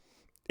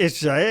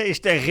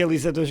Isto é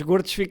realizadores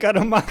gordos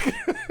ficaram magros.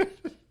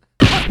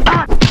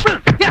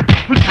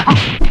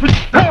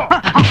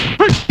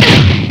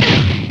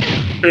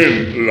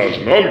 En Las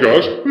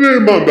Nalgas de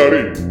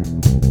Mandarín.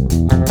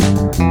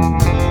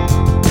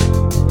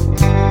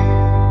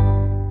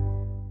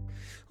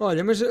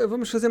 Olha, mas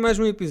vamos fazer mais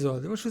um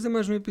episódio. Vamos fazer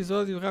mais um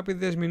episódio rápido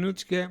de 10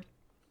 minutos, que é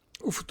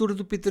o futuro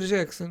do Peter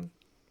Jackson.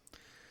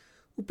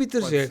 O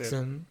Peter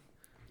Jackson,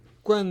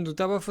 quando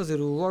estava a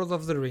fazer o Lord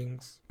of the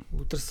Rings,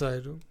 o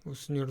terceiro, o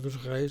Senhor dos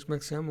Reis, como é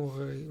que se chama? O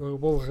Rei, o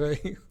Bom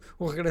Rei,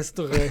 o Regresso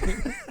do Rei.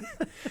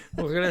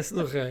 O Regresso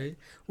do Rei.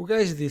 O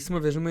gajo disse uma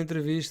vez numa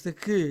entrevista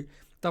que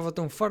estava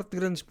tão farto de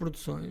grandes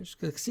produções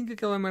que assim que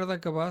aquela merda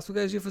acabasse, o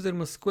gajo ia fazer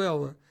uma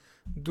sequela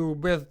do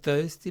Bad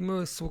Taste e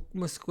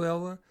uma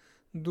sequela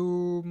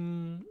do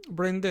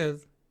Brain Dead.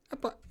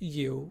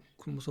 E eu,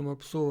 como sou uma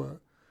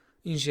pessoa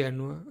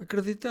ingênua,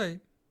 acreditei.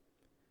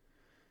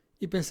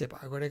 E pensei,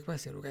 agora é que vai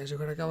ser. O gajo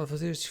agora acaba a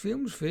fazer estes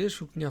filmes, fez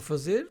o que tinha a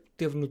fazer,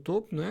 esteve no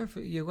topo, não é?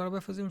 E agora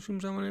vai fazer uns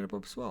filmes à maneira para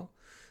o pessoal.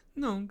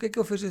 Não, o que é que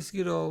ele fez a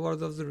seguir ao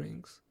Lord of the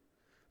Rings?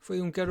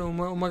 Foi que era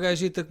uma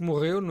gajita que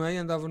morreu, não é? E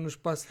andava no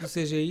espaço do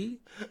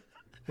CGI.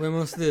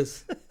 Lembram-se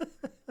desse?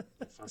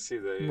 Faço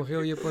ideia.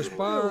 Morreu e ia para o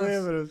espaço.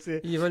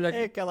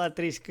 É aquela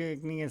atriz que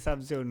ninguém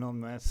sabe dizer o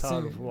nome, não é?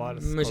 Salve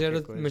Wars.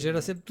 Mas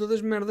era sempre todas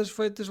as merdas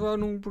feitas lá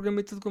num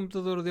programita de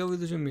computador dele e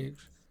dos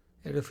amigos.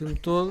 Era o filme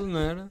todo, não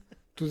era?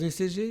 Tudo em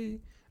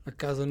CGI. A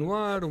casa no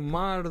ar, o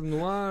mar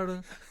no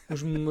ar,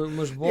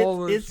 umas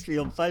bolas. Esse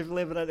filme faz-me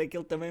lembrar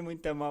daquele também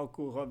muito a mal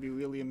com o Robbie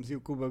Williams e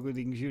o Cuba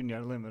Gooding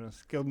Jr.,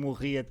 lembram-se? Que ele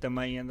morria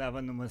também e andava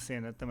numa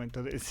cena também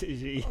toda em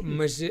CGI.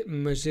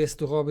 Mas esse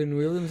do Robin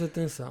Williams,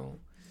 atenção.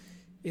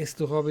 Esse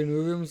do Robin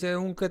Williams é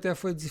um que até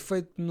foi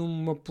feito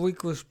numa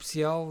película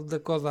especial da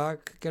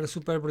Kodak, que era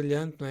super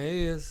brilhante, não é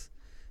esse?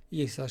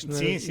 E isso acho que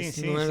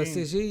não era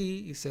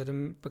CGI. Isso era,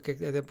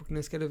 até porque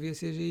nem sequer havia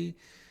CGI.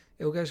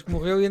 É o gajo que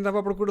morreu e andava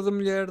à procura da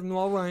mulher no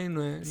além,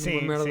 não é?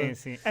 Sim.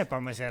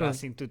 Mas era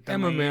assim tudo também. É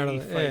uma merda,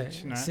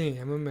 efeitos, não é? Sim,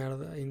 é uma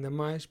merda. Ainda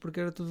mais porque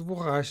era tudo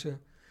borracha.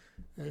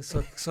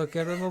 Só que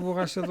era uma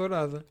borracha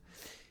dourada.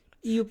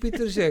 E o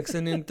Peter Jackson,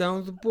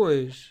 então,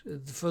 depois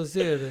de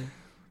fazer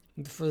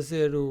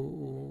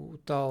o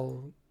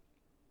tal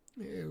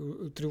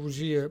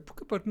trilogia,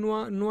 porque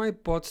não há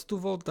hipótese de tu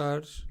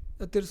voltares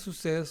a ter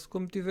sucesso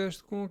como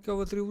tiveste com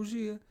aquela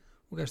trilogia.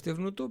 O gajo esteve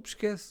no topo,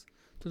 esquece.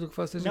 Tudo o que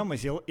faças. Não,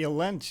 mas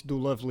ele antes do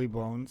Lovely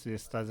Bones, esse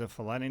estás a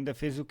falar, ainda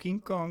fez o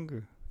King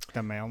Kong. Que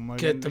também é uma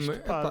grande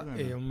estupada,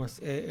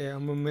 é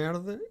uma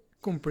merda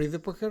comprida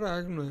para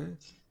caralho, não é?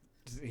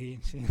 Sim.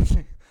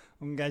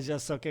 Um gajo já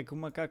só quer que o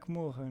macaco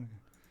morra. Né?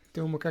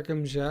 Tem um macaco a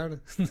mejar.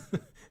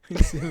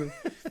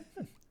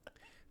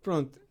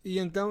 Pronto, e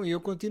então eu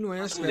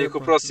continuei a chegar. Olha que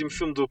o próximo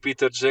filme do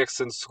Peter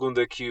Jackson,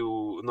 segundo aqui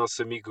o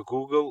nosso amigo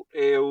Google,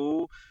 é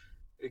o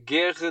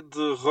Guerra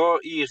de Ro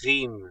e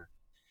Rim,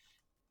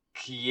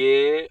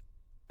 que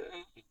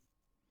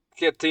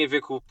tem a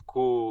ver com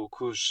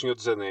o Senhor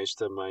dos Anéis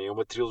também. É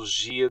uma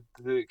trilogia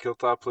que ele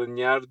está a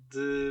planear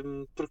de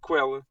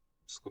prequela.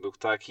 Segundo o que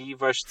está aqui,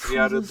 vai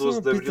estrear a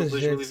 12 de abril de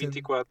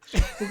 2024.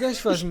 O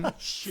gajo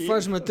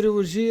faz uma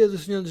trilogia do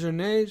Senhor dos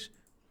Anéis.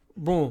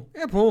 Bom,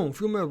 o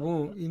filme é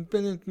bom.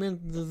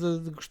 Independentemente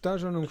de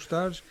gostares ou não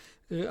gostares,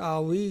 há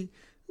ali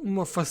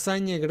uma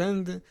façanha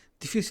grande,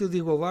 difícil de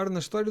igualar na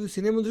história do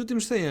cinema dos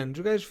últimos 100 anos.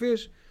 O gajo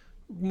fez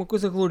uma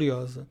coisa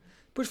gloriosa.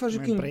 Depois faz o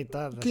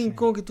King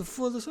Kong e tu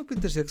foda-se, o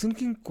Peter Jackson,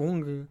 King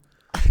Kong.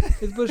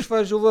 E depois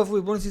faz o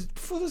Lovely Bones e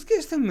tu foda-se, que é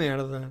esta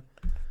merda?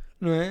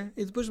 Não é?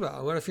 E depois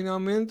agora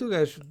finalmente o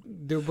gajo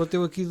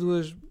bateu aqui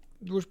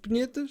duas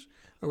punhetas,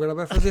 agora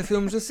vai fazer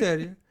filmes a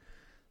sério.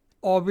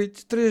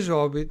 Hobbits, 3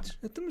 Hobbits.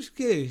 Então, mas o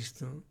que é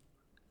isto?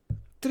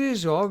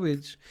 3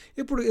 Hobbits?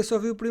 Eu só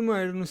vi o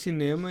primeiro no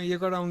cinema e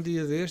agora há um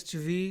dia destes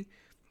vi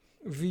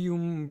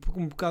um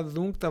bocado de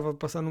um que estava a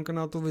passar num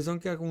canal de televisão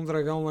que é com um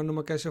dragão lá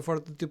numa caixa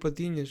forte de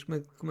patinhas.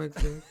 Como é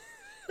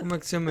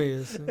que se chama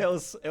esse?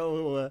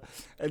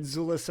 A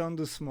desolação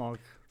do smog.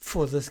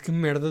 Foda-se, que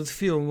merda de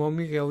filme, ó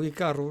Miguel e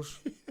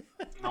Carlos.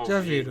 Já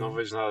viram? Não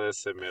vejo nada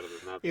dessa merda.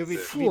 Eu vi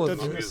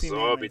todos no os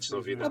cinema. Hobbits,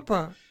 não vi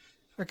nada.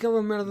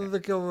 Aquela merda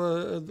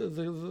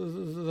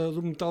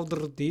do metal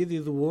derretido e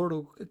do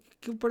ouro,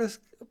 aquilo parece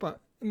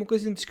uma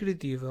coisa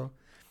indescritível.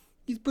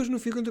 E depois no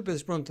fim, quando tu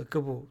pensas, pronto,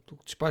 acabou. Tu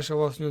despacha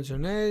lá o Senhor dos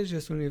Anéis,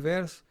 esse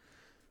universo,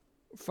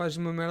 faz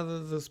uma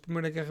merda da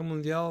Primeira Guerra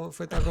Mundial,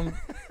 feita como,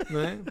 não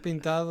é?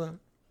 Pintada,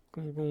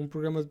 com um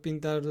programa de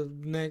pintar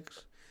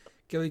bonecos,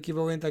 que é o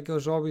equivalente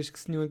àqueles hobbies que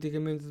se tinham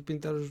antigamente de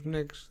pintar os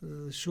bonecos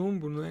de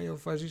chumbo, não é? Ele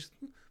faz isto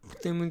porque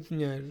tem muito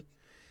dinheiro.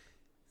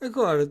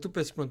 Agora, tu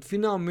pensas, pronto,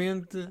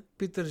 finalmente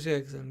Peter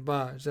Jackson,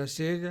 já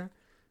chega,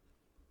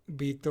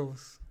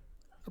 Beatles.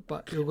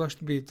 Eu gosto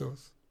de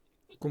Beatles,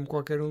 como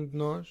qualquer um de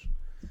nós.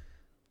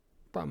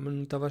 Mas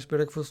não estava à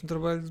espera que fosse um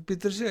trabalho de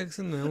Peter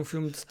Jackson, não é? Um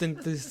filme de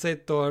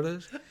 77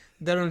 horas,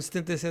 deram-lhe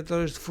 77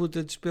 horas de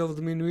footage para ele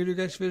diminuir e o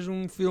gajo fez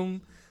um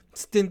filme de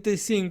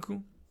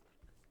 75.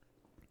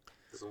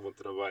 Fez um bom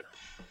trabalho.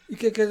 E o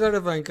que é que agora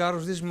vem,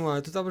 Carlos? Diz-me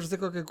lá, tu estavas a dizer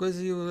qualquer coisa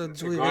e eu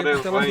desliguei porque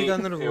estava a ficar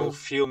nervoso. É um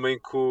filme em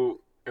que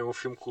É um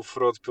filme que o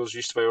Frodo, pelos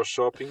vistos, vai ao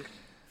shopping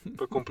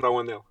para comprar um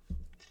anel.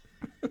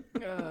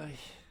 Ai.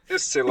 Eu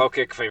sei lá o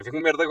que é que vem. Vem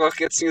uma merda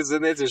qualquer de Senhor dos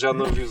Anéis. Eu já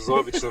não vi os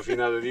Hobbits, não vi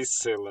nada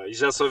disso, sei lá. E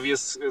já só vi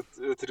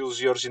a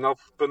trilogia original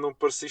para não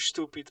parecer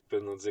estúpido, para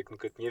não dizer que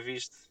nunca tinha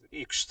visto.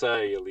 E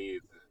gostei ali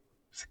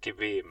de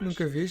QB,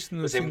 Nunca viste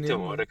no mas é cinema? muita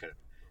hora, cara.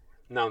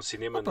 Não, no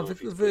cinema não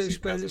vi.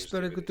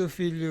 Espera que o teu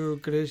filho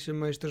cresça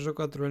mais 3 ou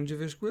 4 anos e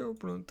vês com ele.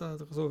 Pronto, está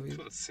resolvido.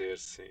 Pode ser,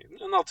 sim.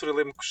 Na altura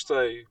lembro que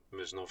gostei,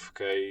 mas não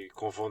fiquei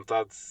com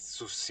vontade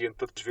suficiente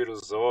para ver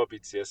os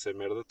Hobbits e essa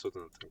merda toda.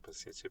 Não tenho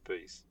paciência para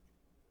isso.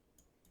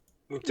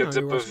 Muito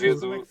tempo para ver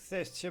Como é que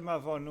disseste?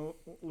 Chamava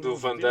do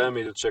Van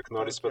Damme e do Chuck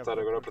Norris para estar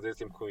agora a perder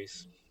tempo com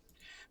isso.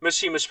 Mas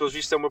sim, mas pelo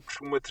visto é uma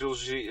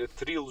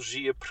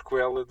trilogia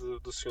prequela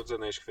do Senhor dos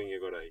Anéis que vem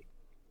agora aí.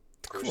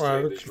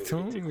 Claro, que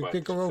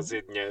então,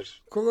 fazer dinheiro.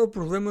 Qual é o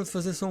problema de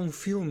fazer só um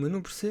filme? Eu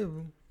não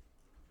percebo.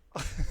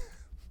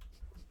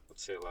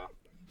 Sei lá.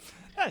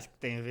 Acho que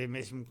tem a ver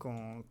mesmo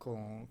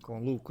com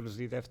lucros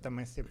e deve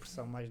também ser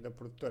pressão mais da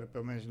produtora.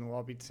 Pelo menos no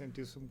Hobbit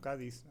sentiu-se um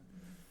bocado isso. Não é?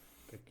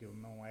 Que aquilo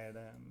não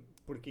era...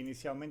 Porque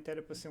inicialmente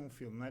era para ser um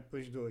filme, não é?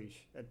 Depois 2,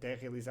 até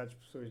realizados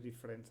por pessoas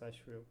diferentes,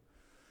 acho eu.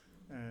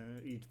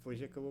 E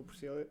depois acabou por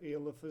ser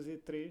ele a fazer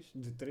 3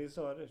 de 3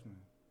 horas, não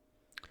é?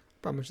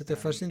 Pá, mas até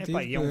faz sentido,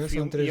 e é um filme,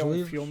 são 3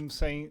 livros. Um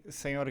filme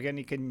sem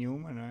orgânica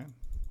nenhuma, não é?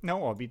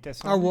 Não, o Hobbit é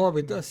só... o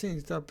Hobbit, sim,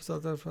 está a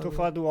falar. Estou a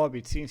falar do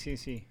Hobbit,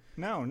 sim.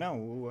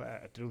 Não,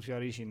 a trilogia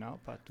original,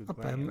 pá, tudo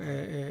bem.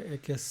 É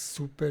que é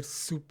super,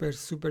 super,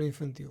 super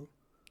infantil,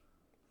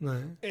 não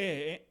é?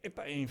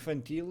 É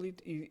infantil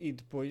e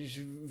depois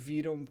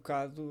vira um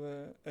bocado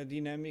a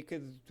dinâmica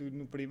de tu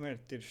no primeiro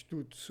teres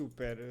tudo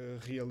super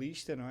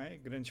realista, não é?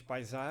 Grandes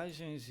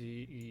paisagens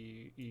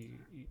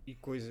e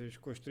coisas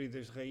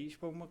construídas de raiz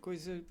para uma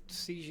coisa de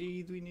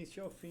CGI do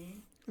início ao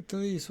fim.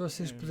 Então se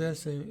vocês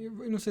pudessem...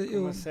 Eu não sei,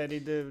 uma série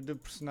de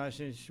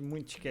personagens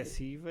muito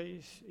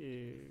esquecíveis.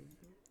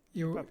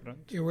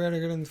 Eu era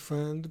grande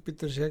fã do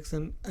Peter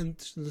Jackson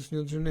antes do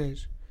Senhor dos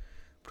Anéis.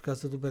 Por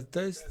causa do Bad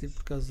Taste e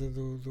por causa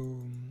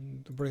do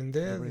Brain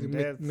Dead,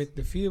 do Meet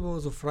the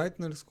Feebles, o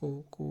Frighteners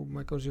com o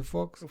Michael J.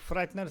 Fox. O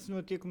Frighteners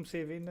no dia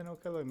comecei a ver, ainda não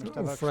acabei, mas não,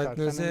 estava a gostar,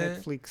 está na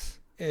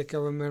Netflix. É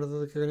aquela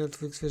merda que a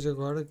Netflix fez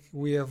agora, que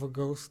We Have a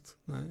Ghost,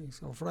 não é?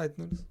 Isso é o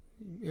Frighteners.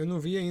 Eu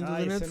não vi ainda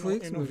da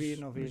Netflix,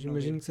 mas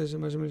imagino que seja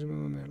mais ou menos a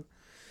mesma merda.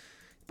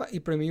 E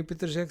para mim o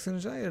Peter Jackson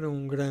já era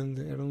um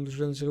dos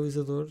grandes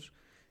realizadores.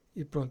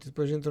 E pronto,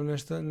 depois entrou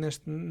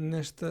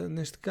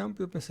neste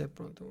campo e eu pensei,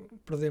 pronto,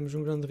 perdemos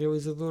um grande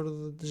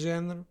realizador de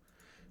género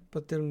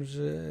para termos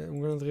um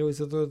grande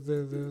realizador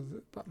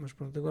mas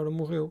pronto, agora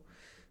morreu.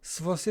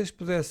 Se vocês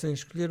pudessem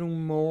escolher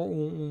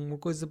uma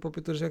coisa para o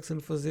Peter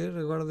Jackson fazer,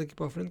 agora daqui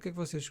para a frente, o que é que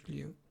vocês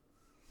escolhiam?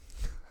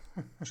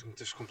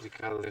 Perguntas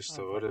complicadas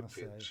desta hora,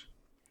 Pedro.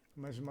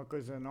 Mas uma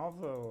coisa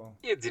nova? Ou...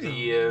 Eu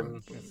diria...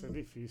 Essa é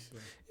difícil.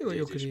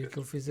 Eu queria que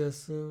ele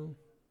fizesse...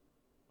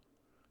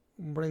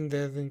 Um Brain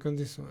Dead em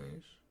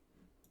condições.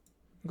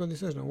 Em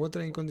condições não,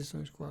 outra é em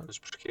condições, claro. Mas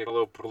porquê? Qual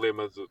é o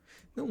problema do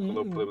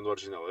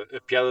original?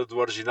 A piada do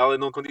original é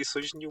não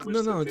condições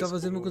nenhumas. Não, eu estava a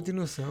fazer uma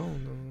continuação.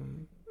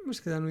 Mas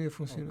se calhar não ia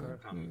funcionar.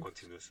 Uma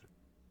continuação.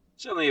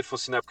 Já não ia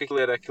funcionar, porque aquilo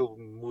era aquele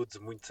mood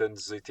muito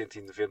anos 80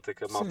 e 90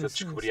 que a malta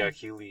descobria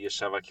aquilo e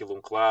achava aquilo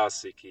um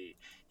clássico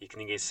e que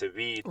ninguém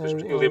sabia. E depois,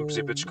 eu lembro, por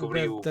exemplo, eu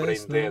descobri o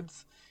Brain Dead.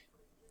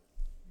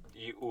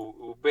 E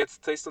o Bad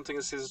Taste não tenho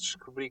a certeza de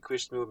descobrir com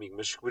este meu amigo,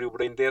 mas descobri o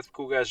Brain Dead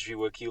porque o gajo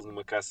viu aquilo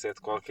numa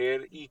cassete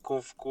qualquer e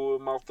convocou a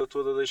malta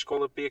toda da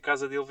escola para ir à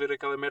casa dele ver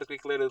aquela merda, porque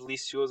aquilo era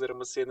delicioso, era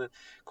uma cena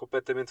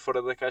completamente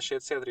fora da caixa,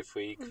 etc. E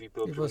foi aí que vi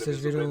pela primeira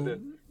vez o Brain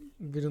Dead.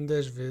 Viram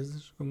 10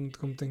 vezes,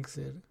 como tem que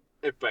ser?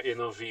 Epá, eu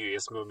não vi,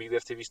 esse meu amigo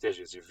deve ter visto 10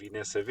 vezes. Eu vi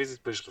nessa vez e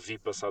depois revi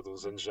passado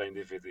uns anos já em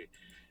DVD.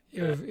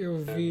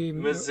 Eu vi...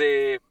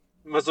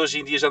 Mas hoje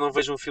em dia já não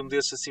vejo um filme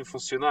desses assim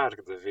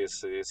funcionar, de haver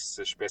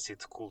essa espécie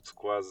de culto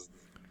quase.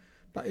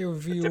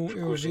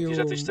 Hoje em dia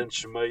já tens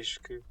tantos meios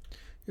que...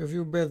 Eu vi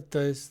o Bad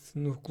Taste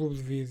no clube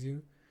de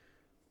vídeo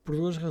por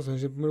 2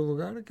 razões. Em primeiro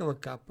lugar, aquela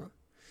capa.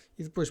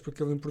 E depois,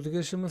 porque ele em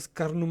português chama-se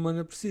Carne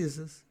Humana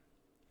Precisa-se.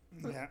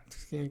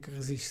 Quem é que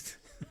resiste?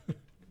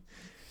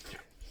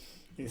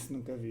 Esse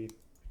nunca vi.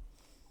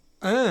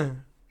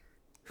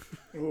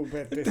 O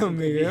então,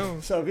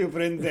 Miguel, só vi o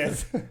Brain Dead.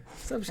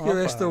 Sabes que a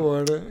esta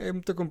hora é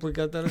muito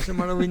complicado estar a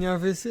chamar a linha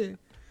AVC.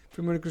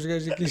 Primeiro que os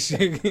gajos aqui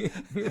cheguem,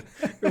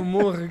 eu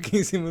morro aqui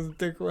em cima do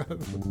teclado.